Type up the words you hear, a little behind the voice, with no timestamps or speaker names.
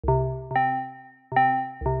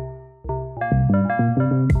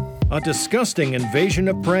disgusting invasion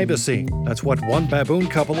of privacy. That's what one baboon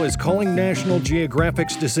couple is calling National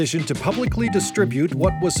Geographic's decision to publicly distribute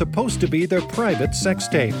what was supposed to be their private sex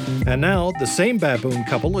tape. And now, the same baboon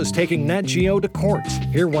couple is taking Nat Geo to court.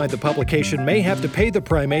 Hear why the publication may have to pay the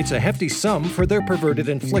primates a hefty sum for their perverted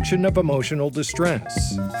infliction of emotional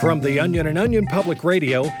distress. From The Onion and Onion Public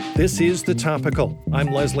Radio, this is The Topical. I'm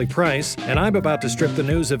Leslie Price, and I'm about to strip the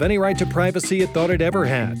news of any right to privacy it thought it ever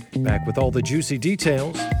had. Back with all the juicy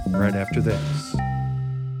details right after this.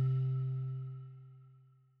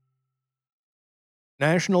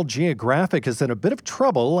 National Geographic is in a bit of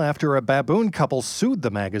trouble after a baboon couple sued the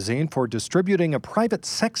magazine for distributing a private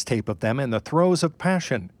sex tape of them in the throes of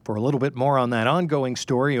passion. For a little bit more on that ongoing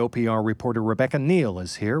story, OPR reporter Rebecca Neal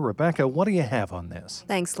is here. Rebecca, what do you have on this?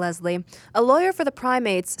 Thanks, Leslie. A lawyer for the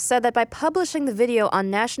primates said that by publishing the video on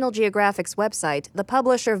National Geographic's website, the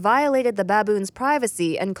publisher violated the baboon's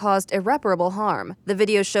privacy and caused irreparable harm. The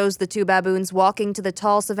video shows the two baboons walking to the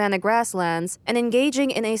tall savanna grasslands and engaging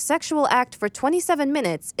in a sexual act for 27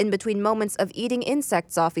 minutes in between moments of eating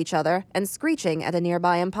insects off each other and screeching at a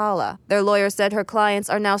nearby impala. Their lawyer said her clients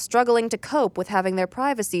are now struggling to cope with having their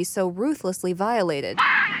privacy so ruthlessly violated.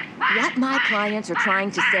 What my clients are trying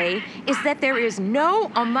to say is that there is no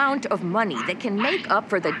amount of money that can make up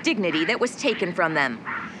for the dignity that was taken from them.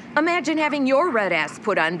 Imagine having your red ass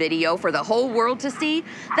put on video for the whole world to see,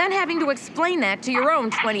 then having to explain that to your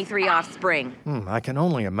own 23 offspring. I can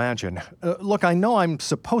only imagine. Look, I know I'm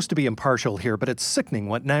supposed to be impartial here, but it's sickening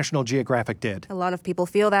what National Geographic did. A lot of people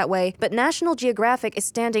feel that way, but National Geographic is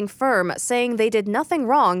standing firm, saying they did nothing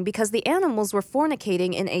wrong because the animals were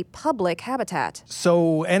fornicating in a public habitat.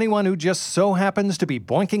 So anyone who just so happens to be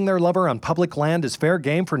boinking their lover on public land is fair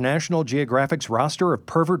game for National Geographic's roster of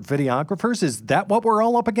pervert videographers? Is that what we're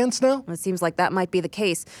all up against now? It seems like that might be the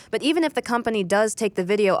case. But even if the company does take the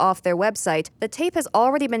video off their website, the tape has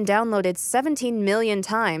already been downloaded 17 million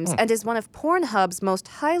times and is one of Pornhub's most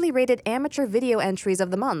highly rated amateur video entries of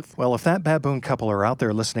the month. Well, if that baboon couple are out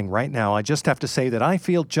there listening right now, I just have to say that I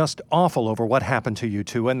feel just awful over what happened to you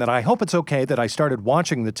two, and that I hope it's okay that I started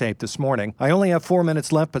watching the tape this morning. I only have 4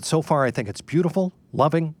 minutes left, but so far I think it's beautiful,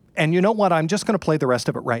 loving, and you know what? I'm just going to play the rest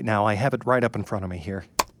of it right now. I have it right up in front of me here.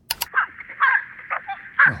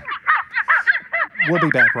 We'll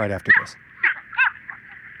be back right after this.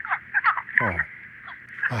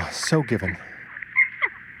 Oh, so giving.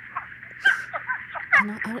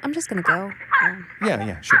 I'm just gonna go.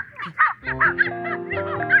 Yeah, sure.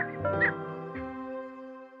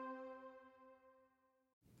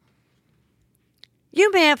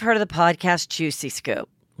 You may have heard of the podcast Juicy Scoop.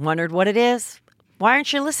 Wondered what it is? Why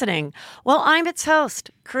aren't you listening? Well, I'm its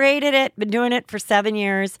host. Created it, been doing it for 7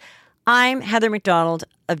 years. I'm Heather McDonald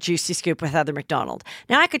of Juicy Scoop with Heather McDonald.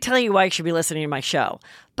 Now, I could tell you why you should be listening to my show,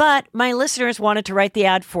 but my listeners wanted to write the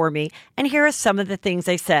ad for me, and here are some of the things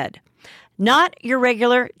they said. Not your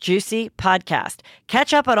regular juicy podcast.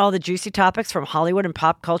 Catch up on all the juicy topics from Hollywood and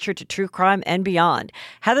pop culture to true crime and beyond.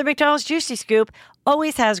 Heather McDonald's Juicy Scoop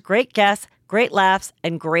always has great guests, great laughs,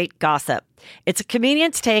 and great gossip. It's a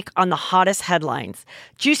comedian's take on the hottest headlines.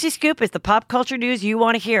 Juicy Scoop is the pop culture news you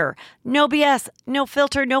want to hear. No BS, no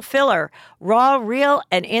filter, no filler. Raw, real,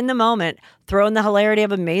 and in the moment. Throw in the hilarity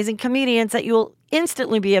of amazing comedians that you will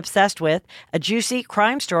instantly be obsessed with, a juicy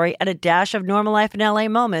crime story, and a dash of normal life in LA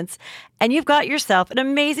moments, and you've got yourself an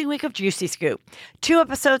amazing week of Juicy Scoop. 2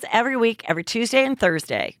 episodes every week, every Tuesday and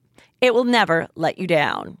Thursday. It will never let you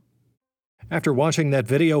down. After watching that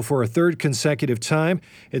video for a third consecutive time,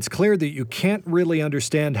 it's clear that you can't really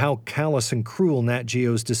understand how callous and cruel Nat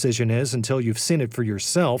Geo's decision is until you've seen it for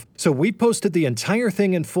yourself. So we posted the entire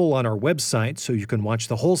thing in full on our website so you can watch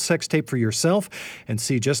the whole sex tape for yourself and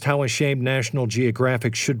see just how ashamed National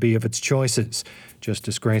Geographic should be of its choices. Just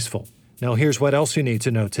disgraceful. Now here's what else you need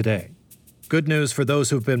to know today. Good news for those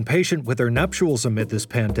who've been patient with their nuptials amid this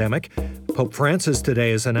pandemic. Pope Francis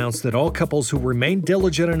today has announced that all couples who remain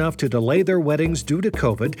diligent enough to delay their weddings due to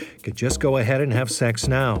COVID could just go ahead and have sex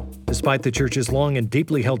now. Despite the Church's long and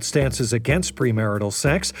deeply held stances against premarital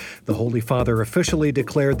sex, the Holy Father officially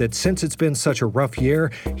declared that since it's been such a rough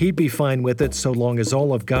year, he'd be fine with it so long as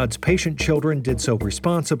all of God's patient children did so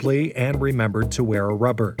responsibly and remembered to wear a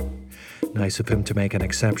rubber. Nice of him to make an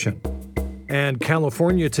exception. And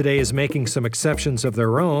California today is making some exceptions of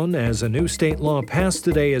their own, as a new state law passed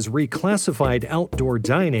today has reclassified outdoor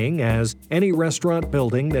dining as any restaurant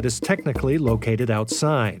building that is technically located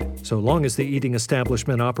outside. So long as the eating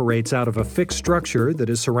establishment operates out of a fixed structure that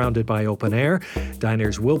is surrounded by open air,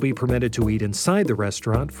 diners will be permitted to eat inside the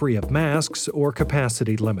restaurant free of masks or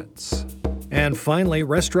capacity limits. And finally,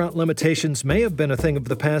 restaurant limitations may have been a thing of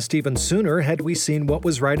the past even sooner had we seen what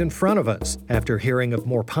was right in front of us. After hearing of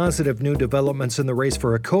more positive new developments in the race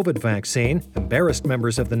for a COVID vaccine, embarrassed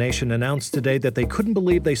members of the nation announced today that they couldn't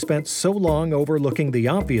believe they spent so long overlooking the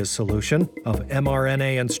obvious solution of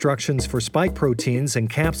mRNA instructions for spike proteins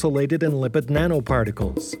encapsulated in lipid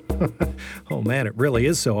nanoparticles. Oh man, it really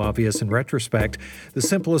is so obvious in retrospect. The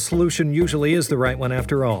simplest solution usually is the right one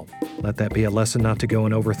after all. Let that be a lesson not to go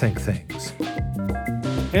and overthink things.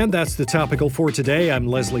 And that's the topical for today. I'm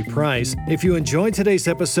Leslie Price. If you enjoyed today's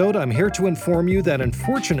episode, I'm here to inform you that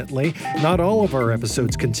unfortunately, not all of our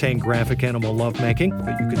episodes contain graphic animal lovemaking,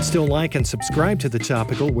 but you can still like and subscribe to The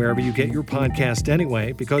Topical wherever you get your podcast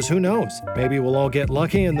anyway, because who knows? Maybe we'll all get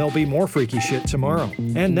lucky and there'll be more freaky shit tomorrow.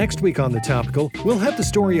 And next week on The Topical, we'll have the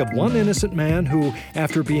story of one innocent man who,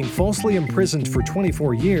 after being falsely imprisoned for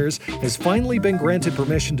 24 years, has finally been granted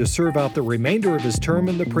permission to serve out the remainder of his term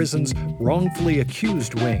in the prison's wrongfully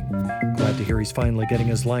accused wing. Glad to hear he's finally getting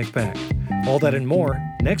his life back. All that and more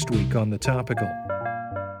next week on The Topical.